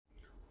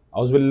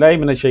औज़ुबिल्लाहि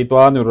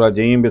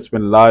मिनश्शैतानिर्रजीम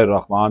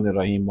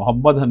बिस्मिल्लाहिर्रहमानिर्रहीम।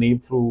 Mohammad Hanif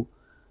through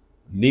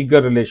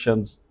legal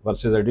relations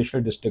versus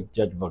additional district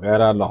जज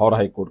वगैरह लाहौर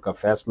हाई कोर्ट का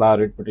फैसला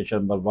writ petition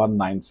number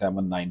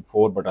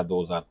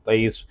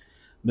 19794/2023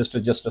 mister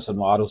justice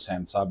अनवार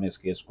हुसैन साहब ने इस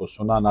केस को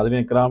सुना। नाज़रीन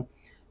इकराम,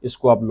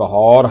 इसको आप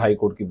लाहौर हाई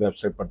कोर्ट की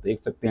वेबसाइट पर देख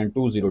सकते हैं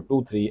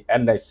 2023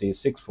 LHC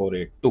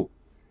 6482।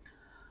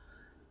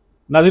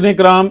 नाज़रीन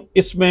इकराम,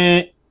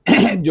 इसमें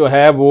जो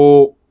है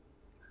वो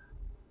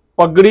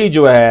पगड़ी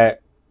जो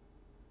है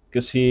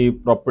किसी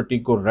प्रॉपर्टी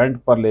को रेंट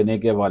पर लेने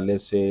के हवाले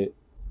से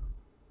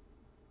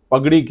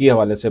पगड़ी के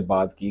हवाले से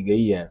बात की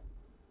गई है।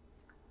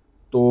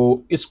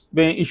 तो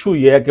इसमें इशू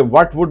ये है कि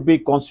what would be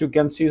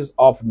consequences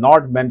of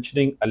not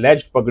mentioning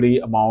alleged पगड़ी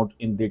amount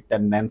in the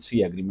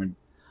tenancy agreement.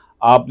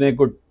 आपने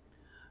कोई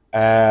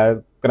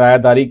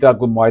किराएदारी का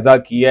कोई मुआहदा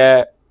किया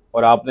है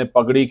और आपने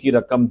पगड़ी की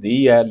रकम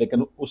दी है,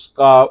 लेकिन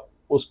उसका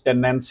उस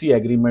टेनेंसी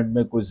एग्रीमेंट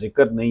में कोई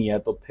जिक्र नहीं है,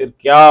 तो फिर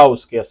क्या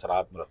उसके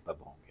असरात मुरतब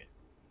होंगे।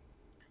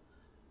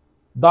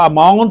 The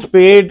amounts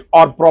paid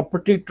or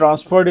property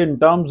transferred in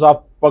terms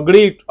of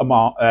Pagri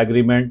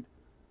agreement,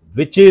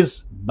 which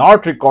is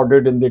not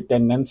recorded in the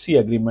tenancy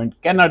agreement,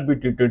 cannot be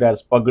treated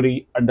as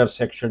Pagri under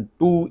Section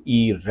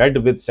 2E read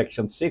with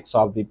Section 6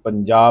 of the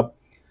Punjab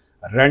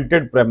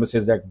Rented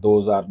Premises Act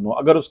 2009।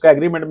 अगर उसका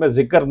agreement में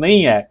जिक्र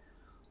नहीं है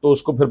तो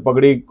उसको फिर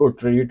पगड़ी को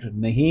ट्रीट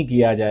नहीं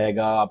किया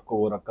जाएगा, आपको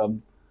वो रकम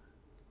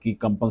की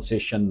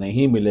कंपनसेशन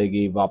नहीं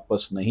मिलेगी,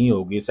 वापस नहीं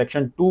होगी।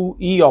 Section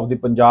 2E of the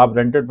Punjab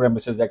rented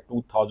premises act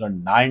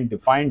 2009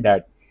 defined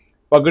that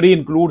पगड़ी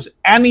includes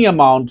any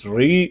amount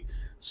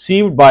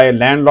received by a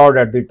landlord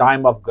at the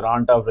time of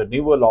grant of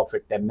renewal of a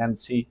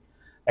tenancy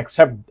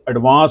except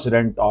advance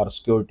rent or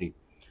security।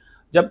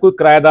 जब कोई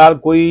किराएदार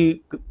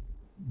कोई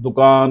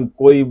दुकान,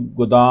 कोई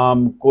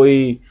गोदाम,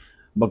 कोई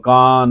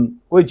मकान,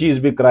 कोई चीज़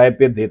भी किराए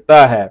पे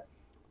देता है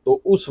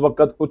तो उस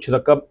वक्त कुछ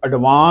रकम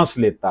एडवांस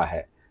लेता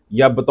है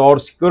या बतौर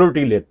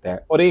सिक्योरिटी लेता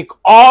है, और एक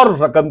और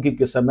रकम की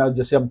किस्म है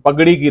जिसे हम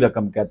पगड़ी की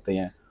रकम कहते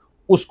हैं,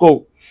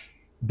 उसको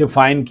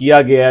डिफाइन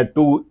किया गया है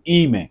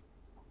 2E में।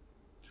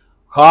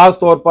 खास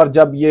तौर पर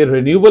जब ये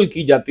रिन्यूअल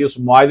की जाती है, उस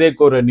मुआहदे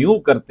को रिन्यू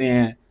करते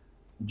हैं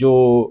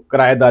जो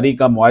किराएदारी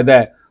का मुआहदा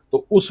है,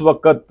 तो उस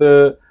वक्त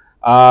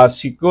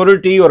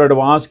सिक्योरिटी और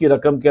एडवांस की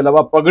रकम के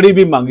अलावा पगड़ी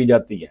भी मांगी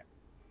जाती है।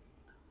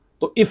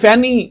 तो इफ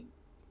एनी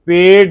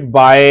पेड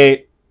बाय,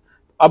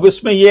 अब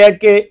इसमें यह है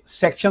कि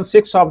section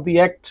 6 of the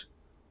act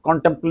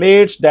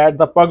contemplates that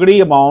the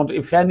pagdi amount,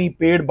 if any,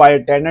 paid by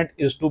a tenant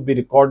is to be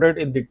recorded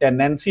in the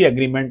tenancy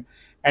agreement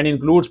and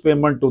includes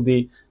payment to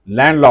the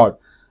landlord।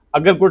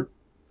 अगर कोई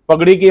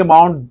पगड़ी की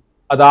amount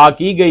अदा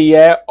की गई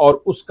है और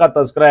उसका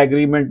तज़किरा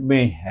एग्रीमेंट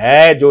में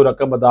है, जो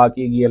रकम अदा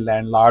की गई है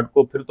लैंडलॉर्ड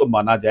को, फिर तो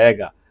माना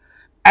जाएगा।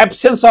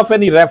 Absence of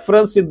any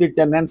reference in the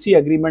tenancy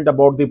agreement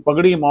about the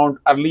pagdi amount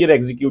earlier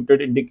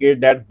executed indicate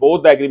that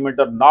both the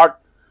agreement are not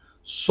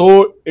so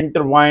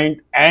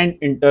intertwined and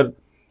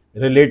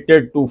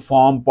related to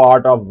form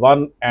part of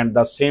one and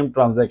the same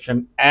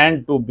transaction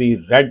and to be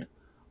read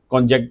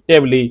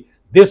conjunctively.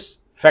 This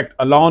fact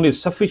alone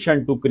is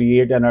sufficient to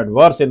create an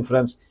adverse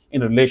inference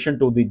in relation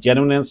to the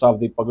genuineness of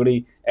the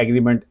Pagdi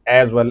agreement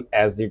as well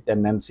as the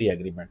tenancy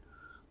agreement।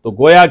 तो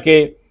गोया के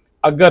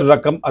अगर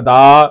रकम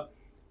अदा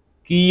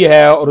की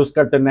है और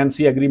उसका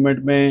टेनेंसी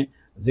एग्रीमेंट में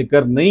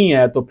जिक्र नहीं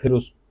है तो फिर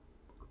उस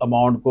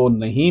अमाउंट को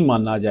नहीं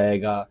माना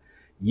जाएगा।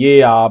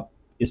 ये आप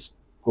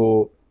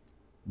इसको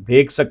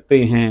देख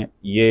सकते हैं।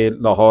 ये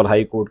लाहौर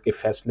हाई कोर्ट के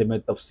फैसले में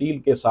तफसील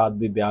के साथ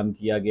भी बयान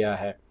किया गया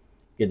है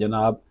कि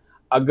जनाब,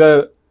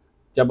 अगर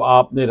जब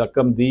आपने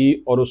रकम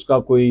दी और उसका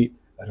कोई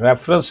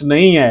रेफरेंस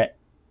नहीं है,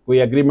 कोई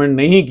एग्रीमेंट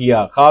नहीं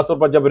किया, ख़ास तौर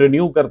पर जब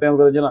रिन्यू करते हैं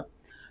तो जनाब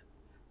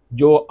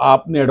जो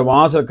आपने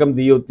एडवांस रकम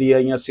दी होती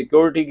है या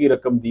सिक्योरिटी की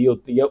रकम दी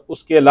होती है,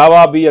 उसके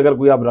अलावा भी अगर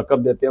कोई आप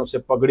रकम देते हैं, उसे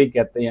पगड़ी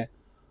कहते हैं।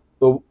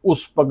 तो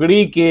उस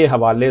पगड़ी के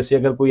हवाले से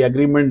अगर कोई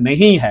एग्रीमेंट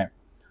नहीं है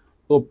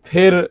तो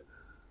फिर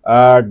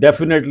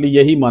डेफिनेटली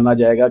यही माना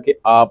जाएगा कि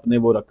आपने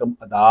वो रकम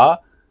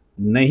अदा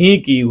नहीं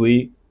की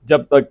हुई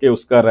जब तक कि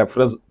उसका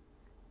रेफरेंस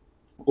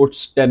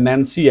उस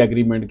टेनेंसी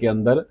एग्रीमेंट के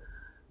अंदर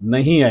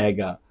नहीं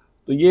आएगा।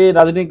 तो ये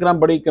नाज़रीन किराम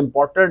बड़ी एक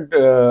इम्पॉर्टेंट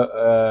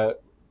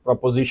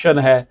प्रपोजिशन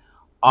है।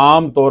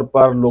 आम तौर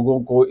पर लोगों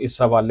को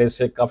इस हवाले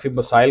से काफ़ी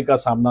मसाइल का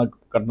सामना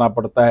करना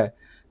पड़ता है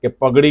कि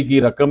पगड़ी की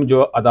रकम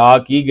जो अदा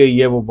की गई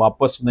है वो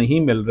वापस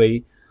नहीं मिल रही,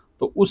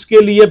 तो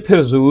उसके लिए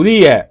फिर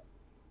ज़रूरी है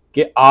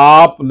कि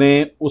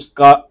आपने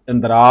उसका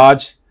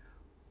इंदराज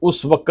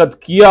उस वक़्त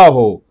किया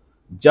हो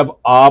जब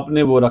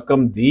आपने वो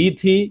रकम दी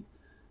थी,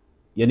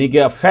 यानी कि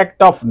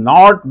affect of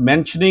not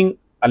mentioning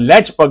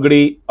allege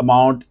पगड़ी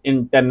अमाउंट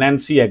इन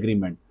टेनेंसी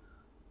एग्रीमेंट।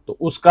 तो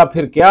उसका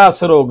फिर क्या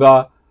असर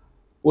होगा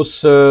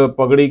उस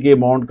पगड़ी के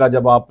अमाउंट का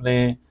जब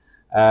आपने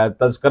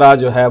तज़किरा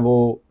जो है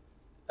वो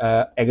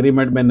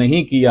एग्रीमेंट में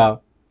नहीं किया।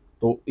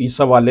 तो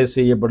इस हवाले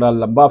से ये बड़ा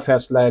लंबा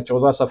फैसला है,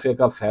 14 सफ़े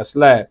का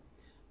फैसला है।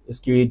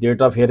 इसकी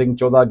डेट ऑफ हियरिंग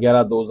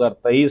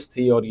 14/11/2023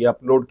 थी और ये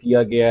अपलोड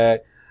किया गया है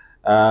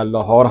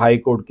लाहौर हाई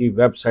कोर्ट की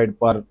वेबसाइट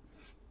पर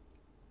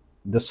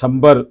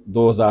दिसंबर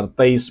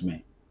 2023 में।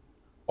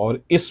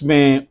 और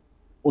इसमें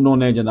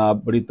उन्होंने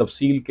जनाब बड़ी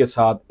तफसील के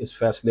साथ इस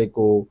फैसले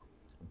को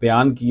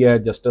बयान किया है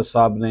जस्टिस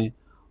साहब ने।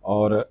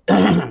 और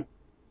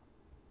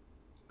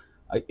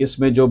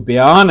इसमें जो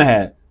बयान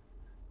है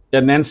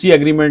टेनेंसी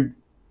एग्रीमेंट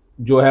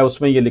जो है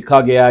उसमें यह लिखा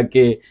गया है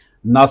कि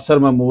नासर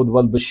महमूद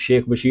वल्द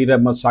शेख बशीर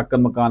अहमद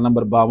साकन मकान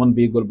नंबर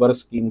 52B गुलबर्ग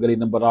स्कीम गली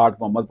नंबर 8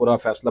 मोहम्मदपुरा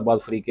फैसलाबाद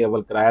फरीक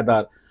अव्वल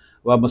किराएदार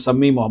व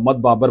मसमी मोहम्मद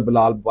बाबर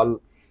बिलाल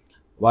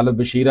वालद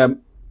बशीर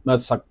अहमद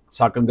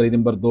साकन गली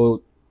नंबर 2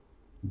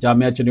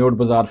 जामिया चनियोट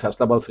बाजार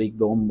फैसलाबाद फरीक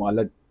 2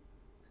 मालिक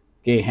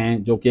के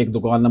हैं, जो कि एक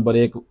दुकान नंबर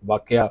 1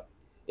 वाकया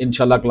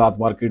इंशाल्लाह क्लॉथ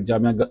मार्केट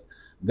जामिया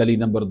गली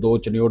नंबर 2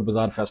 चनियोट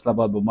बाजार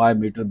फैसलाबाद बमाए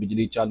मीटर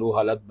बिजली चालू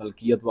हालत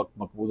मलकियत वक्त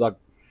मकबूजा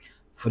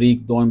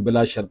फरीक 2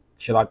 बिला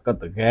शराकत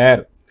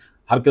गैर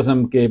हर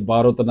किस्म के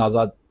बारो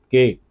तनाज़ा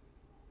के।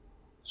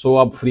 सो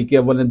अब फरीक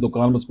अव्वल ने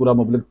दुकान मज़कूरा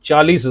मुबलिक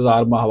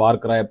 40,000 माहवार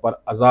किराए पर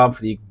अज़ा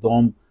फरीक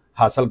 2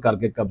 हासिल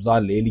करके कब्जा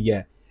ले लिया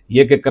है।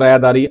 ये कि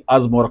किरायादारी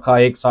अज़ मुरखा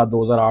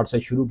 1/7/2008 से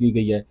शुरू की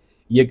गई है।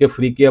 ये कि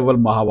फरीक अव्वल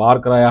माहवार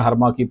किराया हर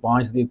माह की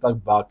 5 तारीख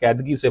तक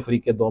बाकायदगी से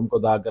फरीक 2 को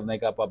अदा करने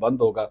का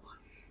पाबंद होगा।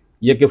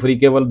 यह कि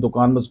फरीक अव्वल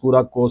दुकान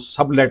मज़कूरा को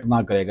सबलेट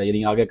ना करेगा,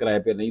 यानी आगे किराए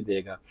पे नहीं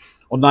देगा,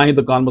 और ना ही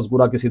दुकान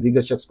मज़कूरा किसी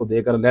दीगर शख्स को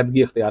देकर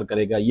अलहदगी इख्तियार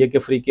करेगा। यह कि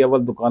फरीक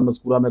अव्वल दुकान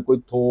मज़कूरा में कोई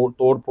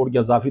तोड़ फोड़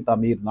या इजाफी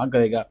तामीर ना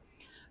करेगा।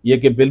 यह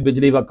कि बिल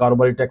बिजली व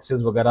कारोबारी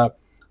टैक्सेस वगैरह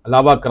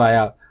अलावा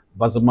किराया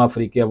बज़म्मा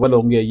फरीक अव्वल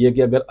होंगे। ये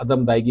कि अगर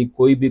अदम दायगी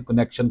कोई भी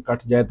कनेक्शन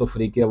कट जाए तो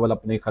फरीक अव्वल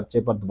अपने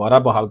खर्चे पर दोबारा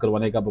बहाल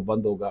करवाने का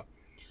पाबंद होगा।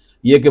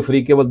 यह कि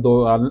फरीक अव्वल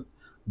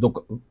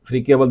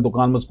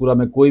दुकान मज़कूरा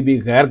में कोई भी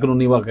गैर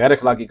कानूनी व गैर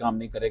अखलाकी काम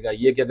नहीं करेगा।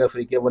 ये कि अगर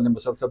फरीक अव्वल ने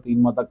मुसलसल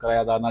 3 माह तक किराया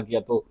अदा ना किया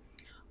तो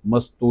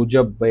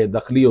मस्तूजब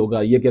बेदखली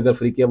होगा। ये कि अगर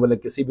फरीक अव्वल ने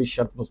किसी भी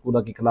शर्त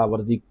मज़कूरा की खिलाफ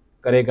वर्जी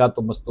करेगा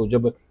तो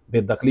मस्तूजब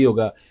बेदखली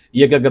होगा।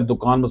 यह कि अगर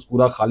दुकान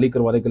मज़कूरा खाली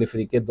करवाने के लिए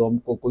फरीक 2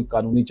 को कोई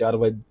कानूनी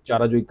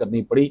चाराजोई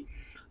करनी पड़ी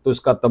तो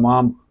इसका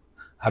तमाम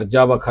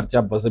हर्जा व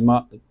खर्चा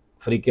बज़िम्मा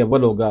फरीक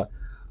अव्वल होगा।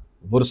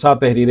 बुरसा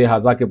तहरीर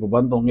हाजा के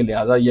पाबंद होंगे,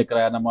 लिहाजा ये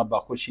किरायानामा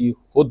बाखुशी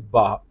खुद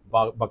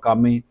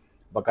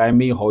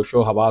बकायमी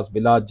होशो हवास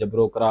बिला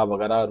जबरो करा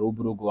वगैरह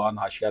रूबरू गुआन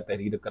हाशिया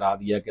तहरीर करा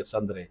दिया कि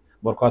संदरे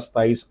बरखा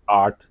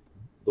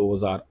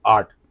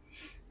 27/8/2008।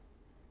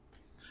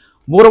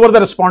 Moreover, the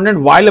respondent,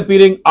 while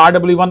appearing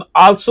RW1,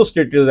 also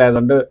stated as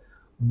under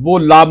वो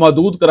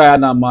लामहदूद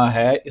किरायानामा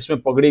है, इसमें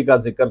पगड़ी का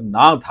जिक्र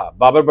ना था।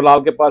 बाबर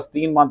बिलाल के पास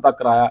 3 माह तक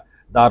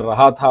किरायादार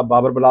रहा था।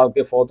 बाबर बिलाल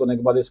के फौत होने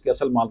के बाद इसके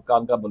असल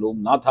मालिकान का मालूम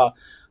ना था।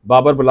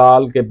 बाबर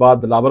बिलाल के बाद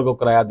दिलावर को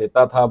किराया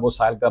देता था। वो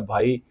साहिल का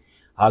भाई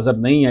हाजिर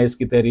नहीं है,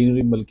 इसकी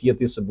तहरीरी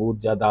मलकियती सबूत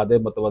जायदाद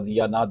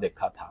मतवदिया ना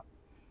देखा था।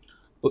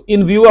 तो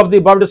इन view of the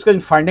above discussion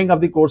finding of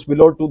the courts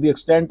below to the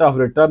extent of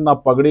return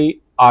of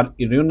पगड़ी are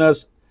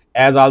erroneous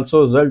as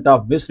also result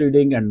of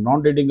misreading and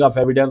non-reading of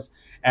evidence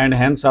and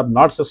hence are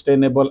not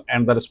sustainable,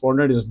 and the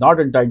respondent is not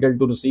entitled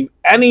to receive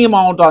any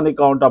amount on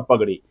account of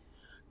pagdi.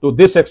 To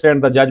this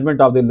extent, the judgment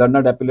of the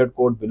learned appellate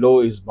court below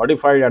is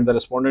modified and the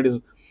respondent is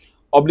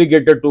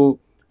obligated to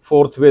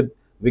forthwith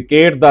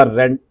vacate the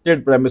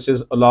rented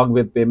premises along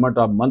with payment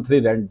of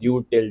monthly rent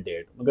due till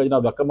date. उनका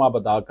जनाब रकम आप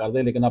अदा कर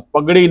दें लेकिन आप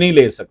पगड़ी नहीं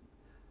ले सकते।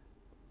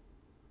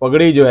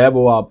 पगड़ी जो है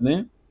वो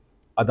आपने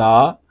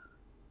अदा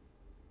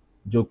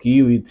जो की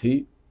हुई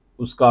थी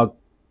उसका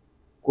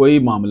कोई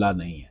मामला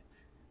नहीं है।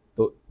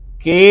 तो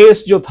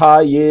केस जो था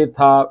ये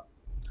था,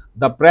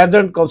 the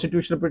present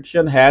constitutional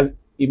petition has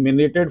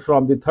emanated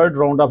from the third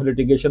round of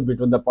litigation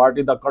between the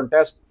party. The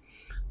contest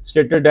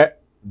stated that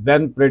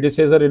when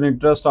predecessor in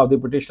interest of the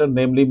petitioner,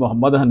 namely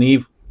Muhammad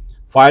Hanif,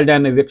 filed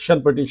an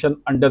eviction petition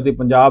under the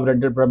Punjab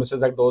Rented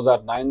Premises Act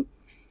 2009,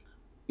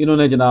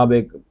 इन्होंने जनाब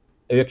एक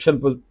eviction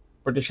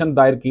petition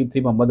दायर की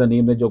थी मोहम्मद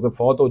हनीफ ने, जो कि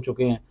फौत हो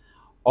चुके हैं,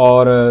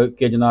 और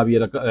कि जनाब ये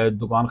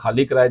दुकान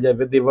खाली कराया जाए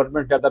with the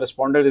advertisement that the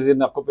respondent is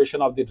in occupation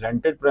of the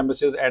rented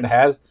premises and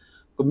has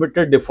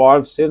committed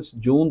default since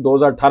June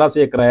 2018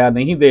 से किराया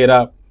नहीं दे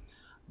रहा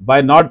by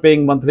not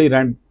paying monthly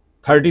rent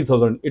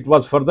 30,000. It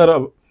was further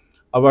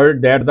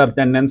averred that the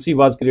tenancy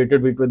was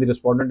created between the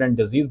respondent and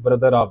deceased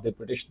brother of the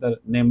petitioner,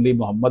 namely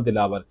Muhammad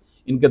Dilawar.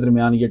 इनके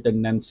दरमियान ये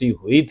tenancy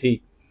हुई थी।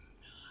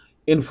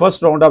 In first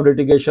round of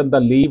litigation,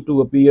 the leave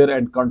to appear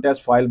and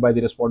contest filed by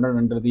the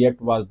respondent under the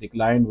act was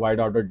declined.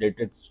 Wide order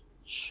dated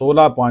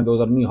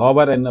 16/2009.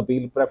 However, an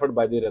appeal preferred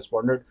by the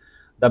respondent,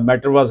 the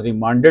matter was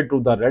remanded to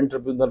the rent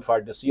tribunal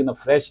for decision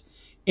afresh.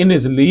 In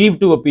his leave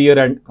to appear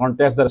and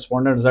contest, the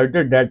respondent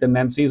asserted that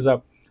tenancy is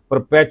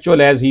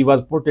perpetual as he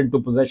was put into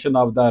possession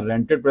of the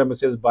rented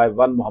premises by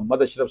one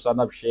Muhammad Ashraf, son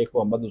of Sheikh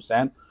Muhammad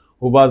Hussain,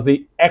 who was the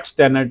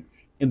ex-tenant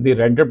in the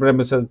rented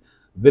premises,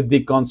 with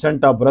the consent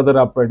of brother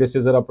of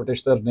predecessor of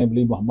petitioner,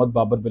 namely Muhammad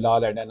Babar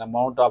Bilal, and an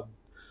amount of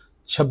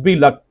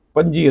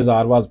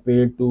 26,25,000 was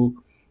paid to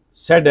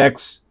said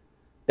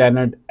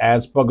ex-tenant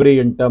as pagri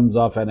in terms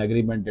of an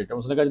agreement dated.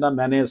 उसने कहा जनाब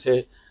मैंने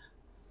इसे,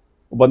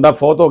 बंदा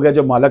फौत हो गया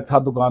जो मालिक था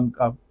दुकान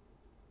का,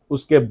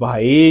 उसके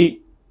भाई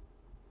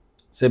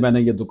से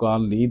मैंने ये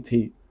दुकान ली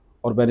थी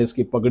और मैंने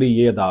इसकी पगड़ी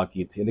ये अदा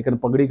की थी, लेकिन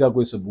पगड़ी का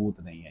कोई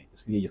सबूत नहीं है,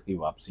 इसलिए इसकी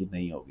वापसी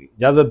नहीं होगी।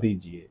 इजाज़त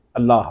दीजिए।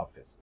 अल्लाह हाफिज़।